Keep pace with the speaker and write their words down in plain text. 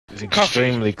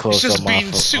extremely close just on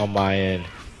bean soup. my end.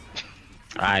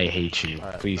 I hate you.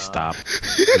 Please stop.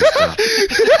 Please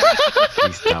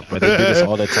stop, bro. They do this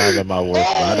all the time at my work, bro.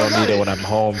 I don't need it when I'm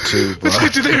home too, bro.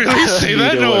 Did they really say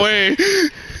that? No way.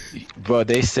 Bro,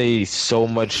 they say so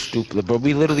much stupid. Bro,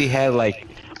 we literally had like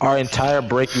our entire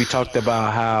break. We talked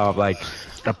about how like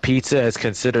a pizza is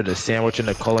considered a sandwich in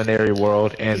the culinary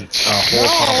world, and a whole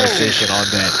conversation on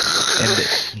that. And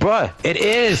bruh, it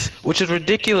is, which is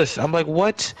ridiculous. I'm like,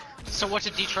 what? So what's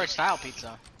a Detroit style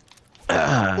pizza?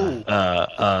 A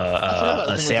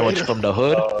sandwich from the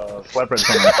hood. Flatbread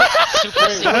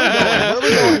Where are we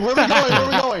going? Where are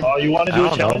we going? Oh, you want to do a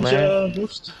I don't know, challenge,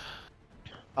 Boost?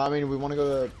 I mean, we want to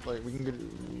go to, like, we can go to,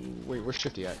 wait, where's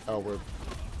Shifty at? Oh,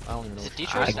 I don't even know. Is it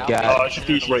Detroit style? got-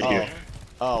 Shifty's right here.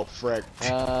 Oh, frick.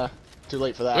 Too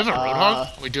late for that. We have a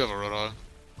Roadhog? We do have a Roadhog.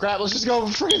 Crap, let's just go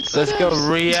for friggin' Let's go Synapse.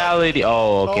 reality.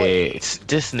 Oh, okay.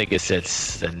 This nigga said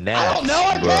Synapse. I don't know,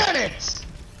 I bro. panicked!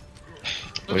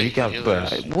 Bro, you got, bro.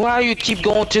 Why you keep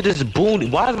going to this boon?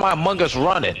 Why is my Among Us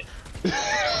running?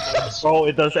 Oh,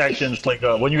 it does actions like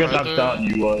when you get knocked down,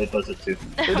 it does it too.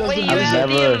 Wait, you doesn't- have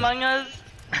never- the Among Us?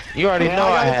 You already Yeah, know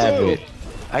I I got it have too. it.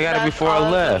 I got it That's before I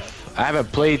awesome. left. I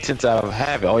haven't played since I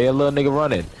have it. Oh yeah, little nigga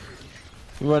running.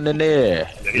 You running there.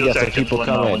 Yeah, he You does got some actions people when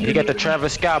coming. You you're got the doing it.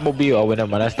 Travis Scott mobile. Oh wait, never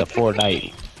mind. That's the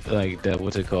Fortnite. Like that.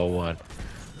 What's it called? One.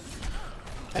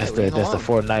 That's Hey, the leave me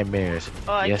Four Nightmares.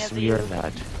 Oh, I Yes, can't we see are you.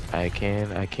 not. I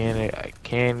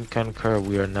can concur.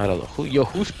 We are not alone.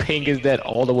 Whose ping is that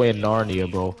all the way in Narnia,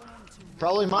 bro?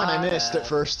 Probably mine, I missed at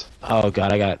first. Oh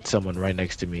god, I got someone right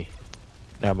next to me.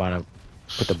 Never mind. I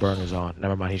put the burners on.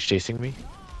 Never mind. He's chasing me.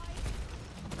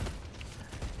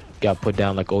 Got put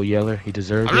down like old Yeller. He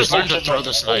deserved I'm it. just learning to throw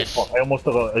this Oh, knife. fuck, I almost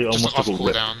took a Just off rip.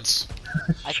 cooldowns.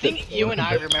 I think you and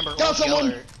I remember Got Old someone!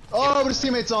 Yeller. Oh, but his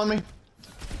teammate's on me.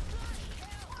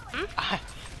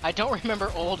 I don't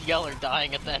remember Old Yeller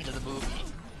dying at the end of the movie.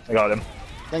 I got him.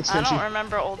 Thanks, I don't Kenshi.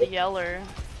 remember Old Yeller.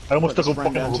 I almost Put took a his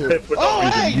friend down, fucking too. rip for Oh, no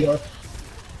reason. hey! Yeah.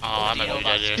 Oh, I'm not gonna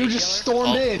get you. Dude just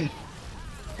stormed in.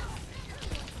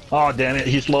 Oh damn it,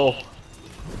 he's low.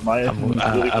 I'm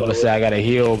gonna say I gotta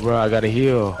heal, bro. I gotta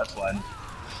heal. That's fine.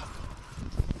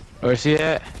 Where's he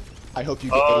at? I hope you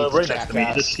get AIDS, Right next to me.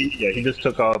 jackass. He just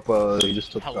took up. He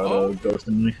just took Hello? Ghost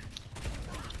in me.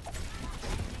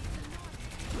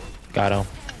 Got him.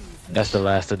 That's the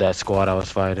last of that squad I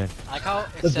was fighting. I like how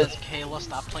it says Kayla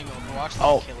stopped playing Overwatch, and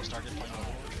Oh. Kayla started playing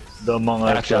Overwatch. The Among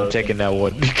Us. Actually, I'm taking that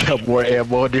one. You got more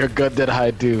ammo in your gun than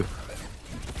I do.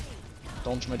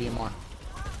 Don't my DMR.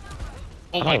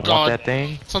 Oh I my don't want that god.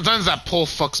 thing. Sometimes that pull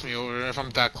fucks me over if I'm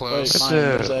that Wait, close. What's mine,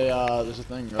 there's a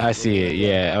thing. I see it.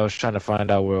 Yeah, I was trying to find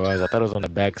out where it was. I thought it was on the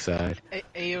backside. Like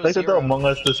that the Among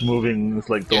Us just moving is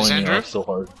like Yes, throwing me Andrew? off so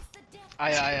hard.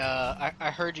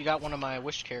 I heard you got one of my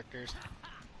wish characters.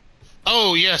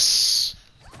 Oh, yes.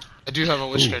 I do have a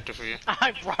wish character for you.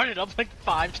 I brought it up like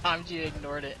 5 times, you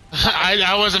ignored it.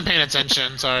 I wasn't paying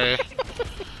attention, sorry.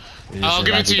 I'll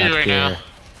give it to you right now.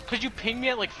 Cause you pinged me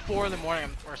at like 4 in the morning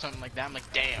or something like that. I'm like,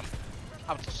 damn.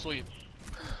 I was asleep.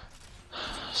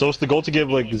 So it's the goal to give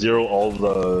like 0 all of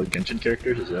the Genshin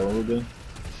characters? Is that what we're doing?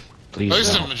 Please At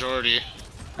least the don't. majority.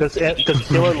 Because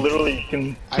Kayla literally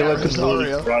can literally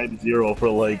Rosario. bribe 0 for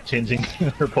like changing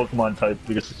her Pokemon type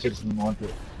because the kid doesn't want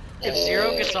it. If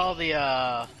Zero gets all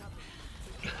the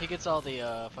he gets all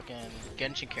the fucking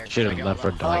Genshin characters. Should've I got left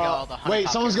all her the- I got done. all the Honey Wait,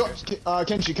 Pop someone's characters.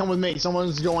 Kenshi, come with me.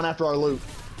 Someone's going after our loot.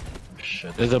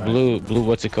 Shit. There's a blue,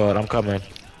 what's it called? I'm coming.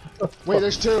 Wait,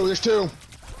 there's two.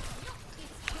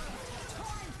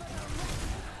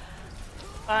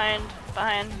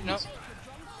 Behind. No.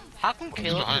 How come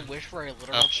Caleb behind? can wish for a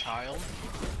literal Oh. child,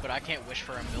 but I can't wish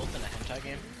for a MILF in a hentai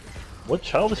game? What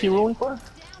child is he rolling for?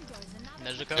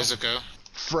 Nezuko? Nezuko.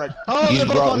 Frick. Oh, He's they're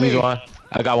both brought on me me. one.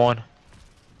 I got one.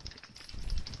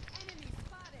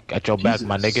 Got your back,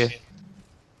 my Jesus. nigga.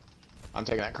 I'm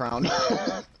taking that crown. Dang.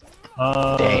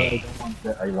 I don't want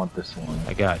that. I want this one.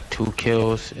 I got 2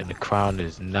 kills and the crown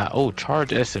is not. Oh, charge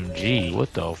SMG.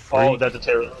 What the freak? Oh, that's a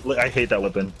terrible. Like, I hate that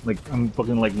weapon. Like, I'm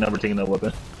fucking like never taking that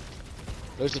weapon.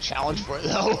 There's a challenge for it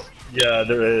though. Yeah,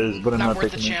 there is, but I'm Not not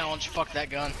worth the taking it. challenge, fuck that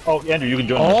gun. Oh, Andrew, you can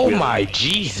join us. Oh We have- my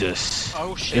Jesus.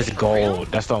 Oh shit. It's for real? gold.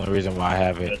 That's the only reason why I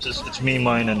have Yeah, it. it's me,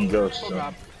 mine, and Ghost. Oh So.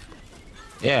 god.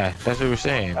 Yeah, that's what we're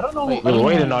saying. I don't know. We were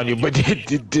waiting on you, but you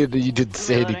didn't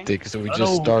say Reloading. anything, so we I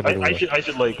just know, started I with.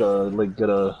 should like get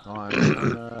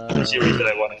a series that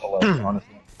I want to collect.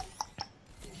 Honestly,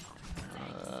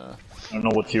 I don't know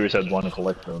what series I'd want to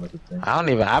collect though. That's the thing.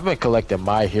 I've been collecting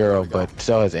My Hero, but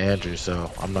so has Andrew,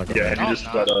 so I'm not gonna. Yeah, and you just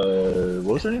got what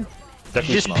was her name? You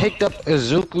just picked up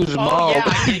Izuku's Oh mom. yeah,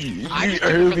 I did. I You just did it for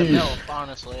the early. MILF,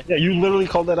 honestly. Yeah, you literally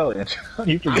called that out, Andrew.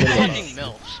 You I'm forget about collecting it.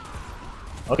 MILFs.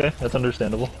 Okay, that's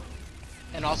understandable.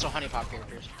 And also Honey Pop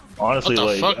characters. Honestly, What the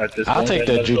like fuck? at this I'll point, take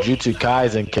the Jujutsu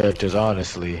Kaisen characters,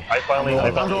 honestly. I finally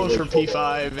I'm like, going for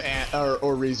P5 and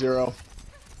or ReZero.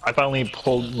 I finally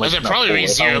pulled. Like, Is it not probably pulled, I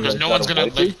ReZero finally, because like, no got one's a gonna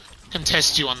waifu. like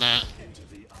contest you on that.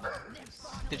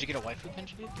 Did you get a waifu,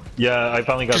 Kenji? Yeah, I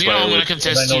finally got. 'Cause you know I'm gonna Violet,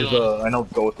 contest and you I know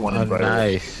Ghost one Oh, and Violet.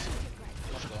 nice.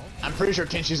 I'm pretty sure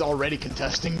Kenshi's already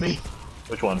contesting me.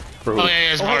 Which one? For who? Oh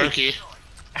yeah, it's Oh, wait. Maruki.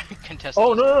 Contested.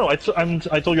 Oh no! I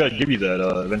told you I'd give you that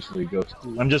eventually, Ghost.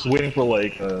 I'm just waiting for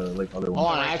like other Hold ones.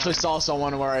 on, I actually saw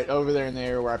someone over there in the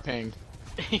area where I pinged.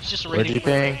 He's just Where'd reading. you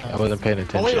ping? I wasn't paying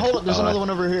attention. Oh wait, hold up, there's Oh, another one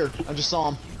over here. I just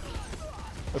saw him.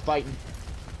 They're fighting.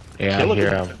 Yeah, I Caleb hear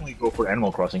can him. definitely go for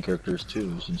Animal Crossing characters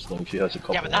too, since like she has a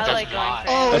couple. Yeah, but I that's like a going lot.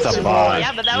 for. Oh, That's it's a a bot.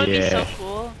 Yeah, but that would be so Yeah.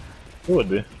 cool. It would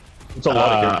be. It's a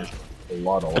lot of Uh, characters. A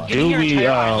lot. Getting your Do we, entire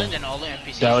island and all the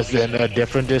NPCs. That was would be in a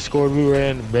different Discord we were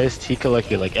in. Mist, he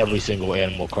collected like every single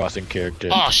Animal Crossing character.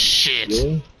 Oh shit.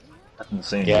 Really? That's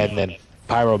insane. Yeah, and then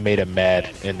Pyro made him mad,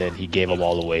 and then he gave them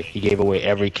all away. He gave away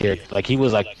every character. Like he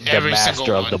was like the Every master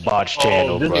single of the one. botch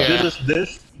channel, this, bro. Yeah.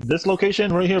 this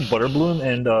location right here, Butterbloom,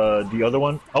 and the other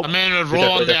one. Oh, A man would right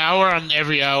roll there, on the hour on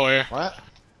every hour. What?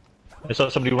 I saw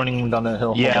somebody running down that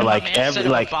hill. Yeah, My like man every set up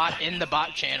a like, bot in the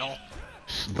bot channel.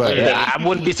 but I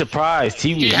wouldn't be surprised.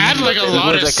 He had like a he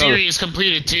lot was of like series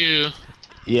completed too.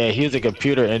 Yeah, he was a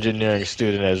computer engineering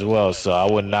student as well, so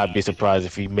I would not be surprised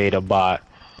if he made a bot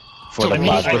for the Took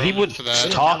bots. me But he for would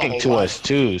that. talking to us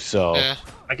too, so Yeah.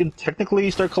 I can technically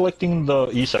start collecting the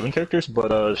E7 characters,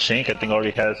 but Shank I think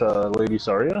already has Lady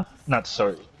Saria. Not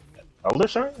Saria. Elder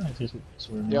Saria? I think it's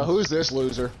her name. Yo, who's this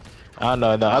loser? I don't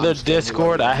know. In the other just gonna be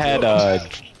Discord, like, I had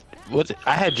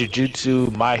I had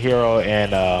Jujutsu, My Hero,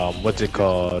 and what's it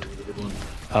called?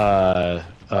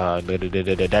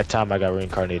 That time I got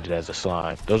reincarnated as a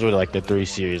slime. Those were like the 3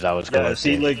 series I was Yeah,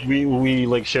 see, collecting. like we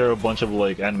like share a bunch of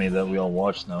like anime that we all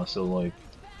watch now, so like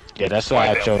Yeah, that's why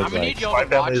I chose I'm gonna need like. y'all to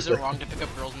Spy watch Family Is is It like- Wrong to Pick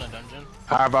Up Girls in a Dungeon?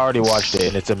 I've already watched it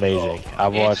and it's amazing.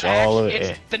 I've watched all of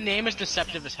it. The name is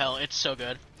deceptive as hell. It's so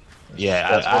good.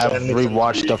 Yeah, That's I've what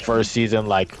rewatched the first season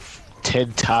like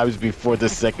 10 times before the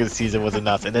second season was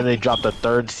announced, and then they dropped the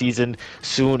 3rd season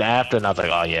soon after, and I was like,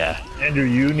 oh yeah. Andrew,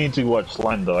 you need to watch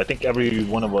Slime though. I think every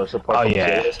one of us, apart Oh, from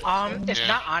yeah. Jay's, It's Yeah.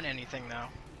 not on anything though.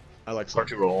 I like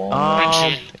Crunchyroll.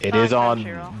 Crunchy. It is on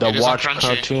Crunchyroll. the It is on Watch Crunchy.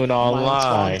 Cartoon It's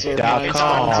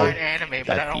Online.com. on anime,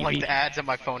 but I don't like TV. the ads on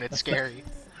my phone. It's scary.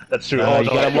 That's true. You no,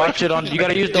 gotta watch it on. You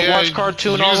gotta use the Yeah, Watch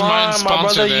Cartoon use mine Online. My brother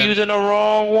sponsored then. using the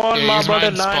wrong one. Yeah, My use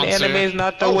brother, mine 9 sponsored. anime is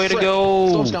not the Oh, way to frick. go.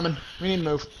 Storm's coming. We need to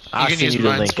move. I'll can send use you the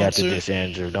mine link after sponsored. this,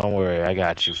 Andrew. Don't worry, I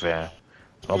got you, fam.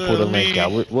 I'll Well, put a link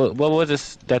out. What was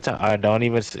this? That time? I don't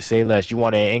even say less. You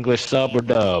want an English sub or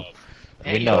dub?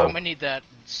 Hey, We yo, I'm know. gonna need that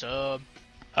sub.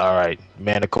 All right,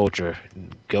 man of culture.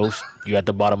 Ghost, you at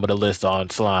the bottom of the list on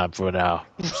slime for now.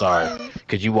 Sorry,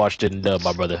 cause you watched it in dub,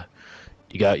 my brother.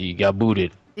 You got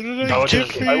booted.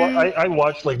 I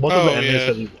watch like most of the Oh, animes yeah.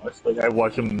 that we watch. Like I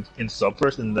watch them in sub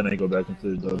first, and then I go back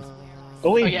into the dub. The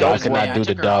only Oh, yeah, I dub that's could why not I do the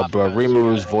took her dub, off bro. because,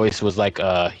 Rimuru's voice was like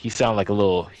he sounded like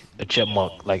a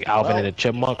chipmunk, like Alvin and the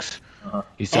Chipmunks. Uh-huh.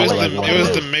 He It was, sounded like the, one it of was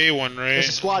those. the May one, right? There's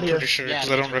a squad here. Pretty sure, Yeah, because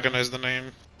I don't that's right. recognize the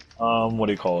name. what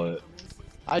do you call it?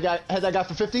 I had that guy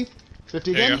for 50.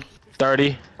 50 There you again. go.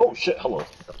 30. Oh shit! Hello. What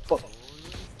the fuck?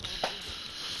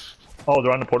 Oh,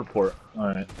 they're on the port. All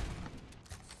right.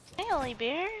 Hey, Ollie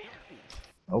Bear.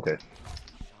 Okay.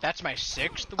 That's my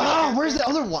 6th. Oh, where's the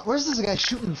other one? Where's this guy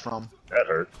shooting from? That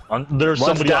hurt. There's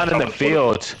One's somebody down in on the top of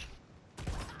fields.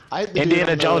 I hit the dude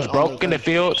Indiana on the- Jones on broke in the thing.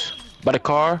 fields by the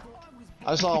car.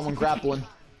 I saw him grappling.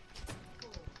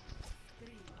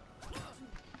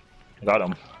 Got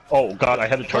him. Oh god, I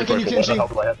had to charge Flanking you, rifle. Why the Kenshi. hell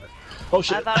did I have this? Oh I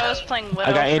shit. thought I was playing Widow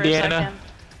I got for Indiana. a second.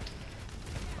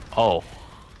 Oh,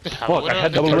 fuck! I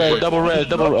had double red, double red,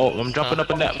 double. Oh, I'm jumping up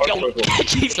and down. Yo,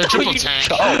 jeez, The triple you tank.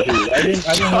 chump. Dude, I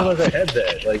didn't realize I had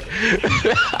that.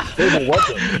 Like, there's a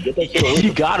weapon. Get that shit away.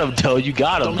 You got him, though. You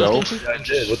got him, Don't though. move, Kenshi. I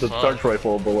did with the charge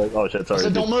rifle, but like, oh shit, I sorry.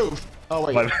 said don't move. Oh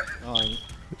wait. My bad. Oh,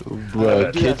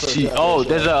 Bro, do kid, that first, she. do that Oh, first,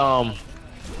 there's a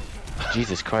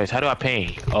Jesus Christ! How do I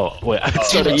ping? Oh, wait, I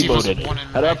started Team was emoted. one and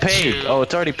How do I back ping? two. Oh,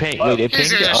 it's already pinged. Wait, it These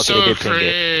pinged it. guys Okay, are they so did ping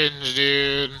it. cringe,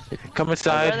 dude. Come What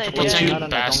inside. are they Triple doing? tank, No, no, no, don't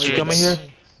bastards. leave. Come in here.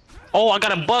 Oh, I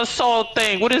got a buzzsaw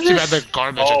thing. What is Too bad this? the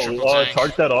garbage at triple Oh, tank.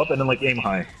 charge that up and then like aim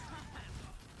high.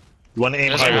 You want to aim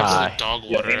That's high? why high. it's the dog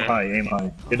Yeah, water. aim high, aim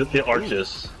high. It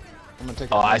arches. I'm gonna take.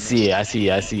 Oh, I see it. I see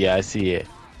it. I see it. I see it.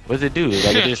 What does it do?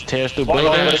 Like it just tears through Oh, blade?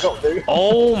 let it go. There you go.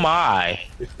 Oh my!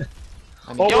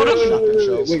 Oh,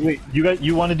 Yo, wait.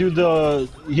 You want to do the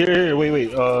here?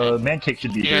 Wait. Man cake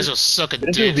should be You here. guys will suck a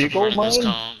Didn't you dick for vehicle running this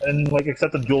mine comp. and like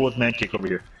accept a duel with man cake over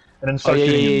here. and then Oh start yeah,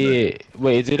 shooting him. yeah.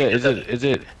 Wait, is it a Over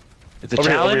here, over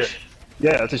challenge?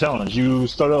 here. Yeah, it's a challenge. You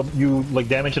start up, you like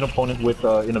damage an opponent with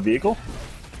in a vehicle,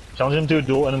 challenge him to a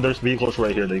duel, and then there's vehicles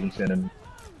right here that you can stand in.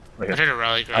 Right I here. tried to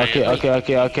rally. Right? Okay,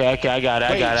 I got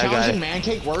Wait, it. challenging man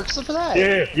cake works for that?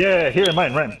 Yeah, here,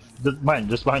 mine,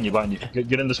 just behind you,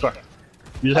 Get in this car.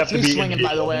 You just That's have me to be swinging, in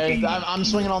by the way. vehicle. I'm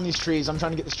swinging on these trees. I'm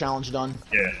trying to get this challenge done.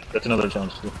 Yeah, that's another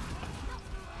challenge too.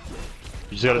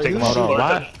 You just gotta Wait, take them who's out. Hold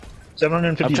on, why?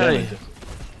 750 I'm trying damage.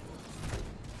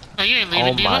 Oh, you ain't Oh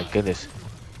leaving, my Diva? goodness.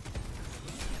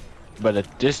 But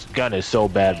this gun is so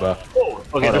bad, bro. Oh,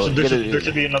 okay, Hold on, there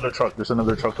should be another truck. There's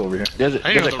another truck over here. There's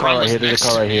I a got the car right here. There's a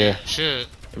car right here. Shit.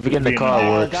 If we get in the car, it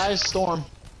works. Guys, storm.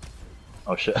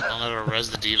 Oh shit. I'll never res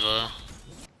the Diva.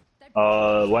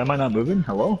 Why am I not moving?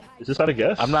 Hello? Is this out of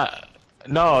gas? I'm not.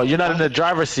 No, you're not in the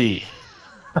driver's seat.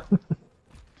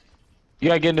 You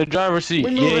gotta get in the driver's seat.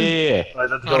 We Yeah, moving. yeah. Alright,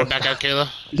 let's I'm go. gonna back out, Kayla.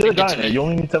 You should have Get to died. me. You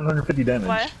only need 750 damage.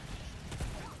 What?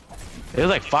 It was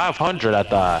like 500, I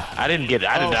thought. I did not get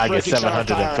frick, you shot our tire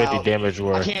 750 out. damage I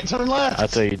worth. can't turn left. I'll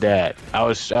tell you that. I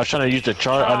was trying to use the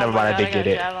chart. Oh, never my mind. I God, did get got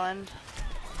it. javelin.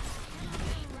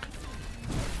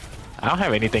 I don't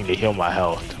have anything to heal my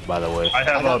health, by the way. I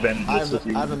have I bandages. have,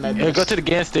 I have a med. Here, go to the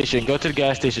gas station. Go to the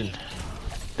gas station.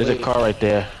 There's a Wait. car right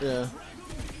there. Yeah.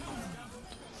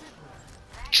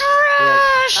 Trash!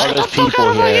 Oh, Get there's the fuck people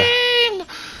out of my here. game!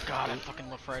 God, I fucking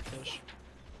love fried fish.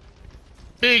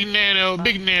 Big nano,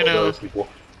 big Oh, nano. those people.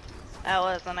 That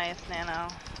was a nice nano.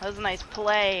 That was a nice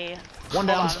play. One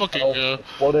down. Let's fucking go.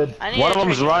 Exploded. I need One to of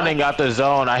them's trade you. running out the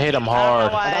zone. I hit him I don't know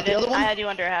hard. why I I, got the didn't. other one? I had you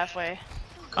under halfway.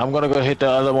 I'm gonna go hit the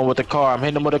other one with the car. I'm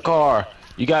hitting him with the car.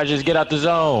 You guys just get out the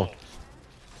zone.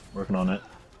 Working on it.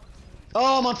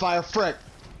 Oh, I'm on fire. Frick.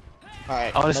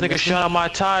 Alright. Oh, this nigga shot on my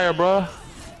tire, bro.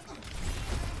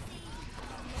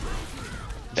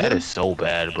 That is so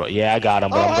bad, bro. Yeah, I got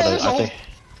him, but Oh, I'm hey, gonna. there's I a think.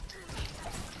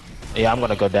 Yeah, I'm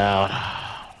gonna go down.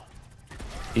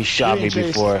 He shot me being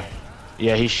chased. before.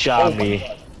 Yeah, he shot me.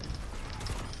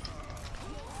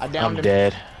 I I'm downed him.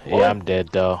 dead. Yeah, I'm dead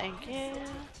though. Thank you.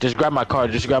 Just grab my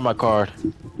card. Just grab my card.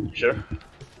 Sure.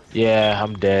 Yeah,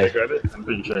 I'm Did I dead. grab it? I'm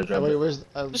pretty sure I grabbed Wait, it. where's...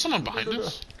 There's someone behind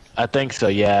us. I think so.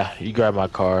 Yeah, you grab my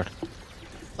card.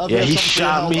 Up Yeah, here, he something for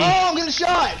shot your me. help. Oh, I'm getting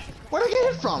shot! Where'd I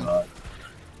get hit from?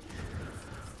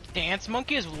 Dance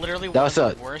Monkey is literally That one was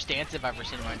of the a- worst dances I've ever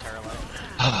seen in my entire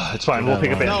life. It's fine. We'll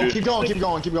pick up No, Andrew. No, keep going, keep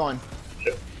going, keep going.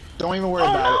 Don't even worry Oh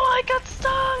no, about it. I got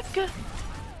stuck.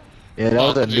 Yeah, that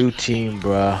was a new team,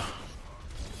 bro.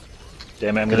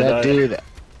 Damn, I'm Cause gonna that die. dude,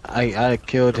 I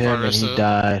killed him and he Marissa.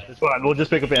 died. It's fine. We'll just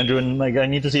pick up Andrew and like I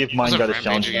need to see if mine There's a got his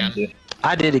challenge rampage done again. too.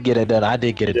 I did get it done. I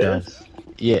did get it done.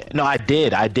 Yeah, no, I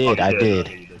did. I did.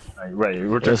 Right,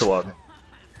 we're just a lot.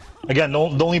 Again, the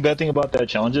only bad thing about that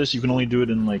challenge is you can only do it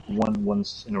in like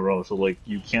once in a row. So like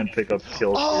you can't pick up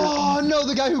kills. Oh no,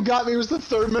 the guy who got me was the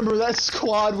third member of that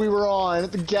squad we were on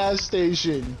at the gas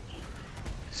station.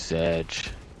 Sedge.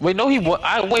 Wait, no, he was.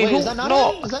 Wait, who? is that not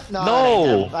no, him? Is that- no, no, that ain't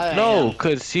him. That ain't no,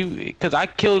 him. cause I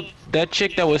killed that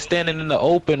chick that was standing in the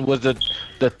open was the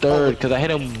third. Cause I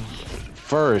hit him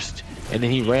first, and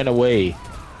then he ran away,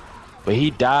 but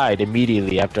he died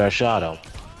immediately after I shot him.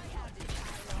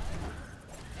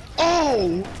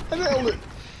 Oh! I nailed it!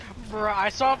 Bro, I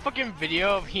saw a fucking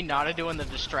video of Hinata doing the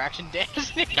distraction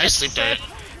dance. Nice sleep there.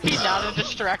 Hinata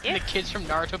distracting the kids from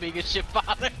Naruto being a shit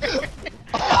father.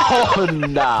 Oh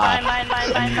Mine, nah, mine, mine,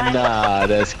 mine, mine. nah,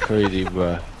 that's crazy,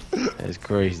 bro. That's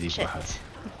crazy, Shit. bro.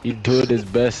 He's doing his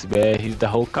best, man. He's the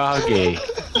Hokage.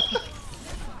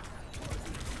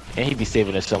 And he be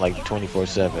saving his son like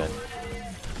 24/7.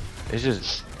 It's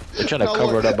just they're trying to No,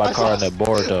 cover look, it up by I calling saw- it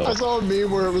Boruto. I saw a meme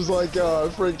where it was like,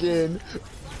 freaking,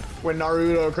 when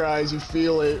Naruto cries, you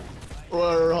feel it.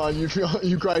 Or Rohan,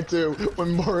 you cry too.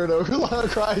 When Boruto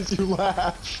cries, you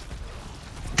laugh.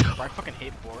 Bro, I fucking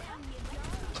hate Bort.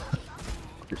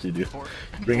 Yes, you do. Bort.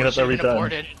 Bring it up every time.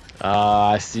 Aborted.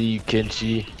 I see you,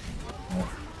 Kenshi.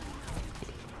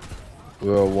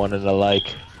 We're one and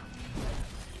alike.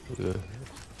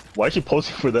 Why is she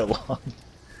posting for that long?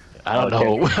 I don't Okay.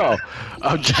 know. Well,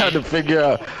 I'm trying to figure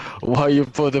out why you're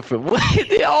putting for.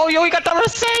 Oh, yo, he got the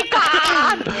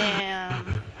Rasengan!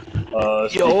 Damn.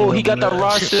 Yo, he got the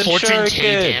Russian 14k Shuriken.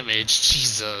 damage.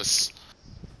 Jesus.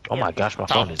 Oh my gosh, my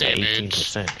Top phone is at damage.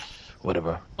 18%.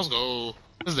 Whatever. Let's go.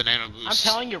 This is the nano boost.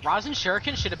 I'm telling you, Rasen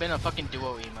Shuriken should have been a fucking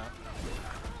duo emote.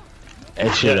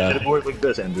 It should. Yeah, it should work like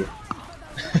this, Andrew.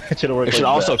 It should work. It should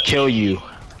like also that. kill you.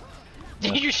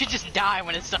 You should just die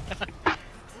when it's done.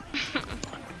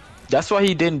 That's why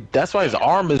he didn't. That's why his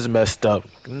arm is messed up.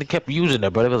 And they kept using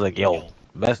it, but it was like, yo,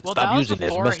 Well, stop that was using this.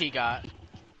 before Mess- he got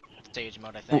stage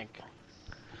mode, I think.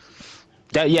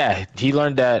 That yeah, he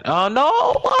learned that. Oh no!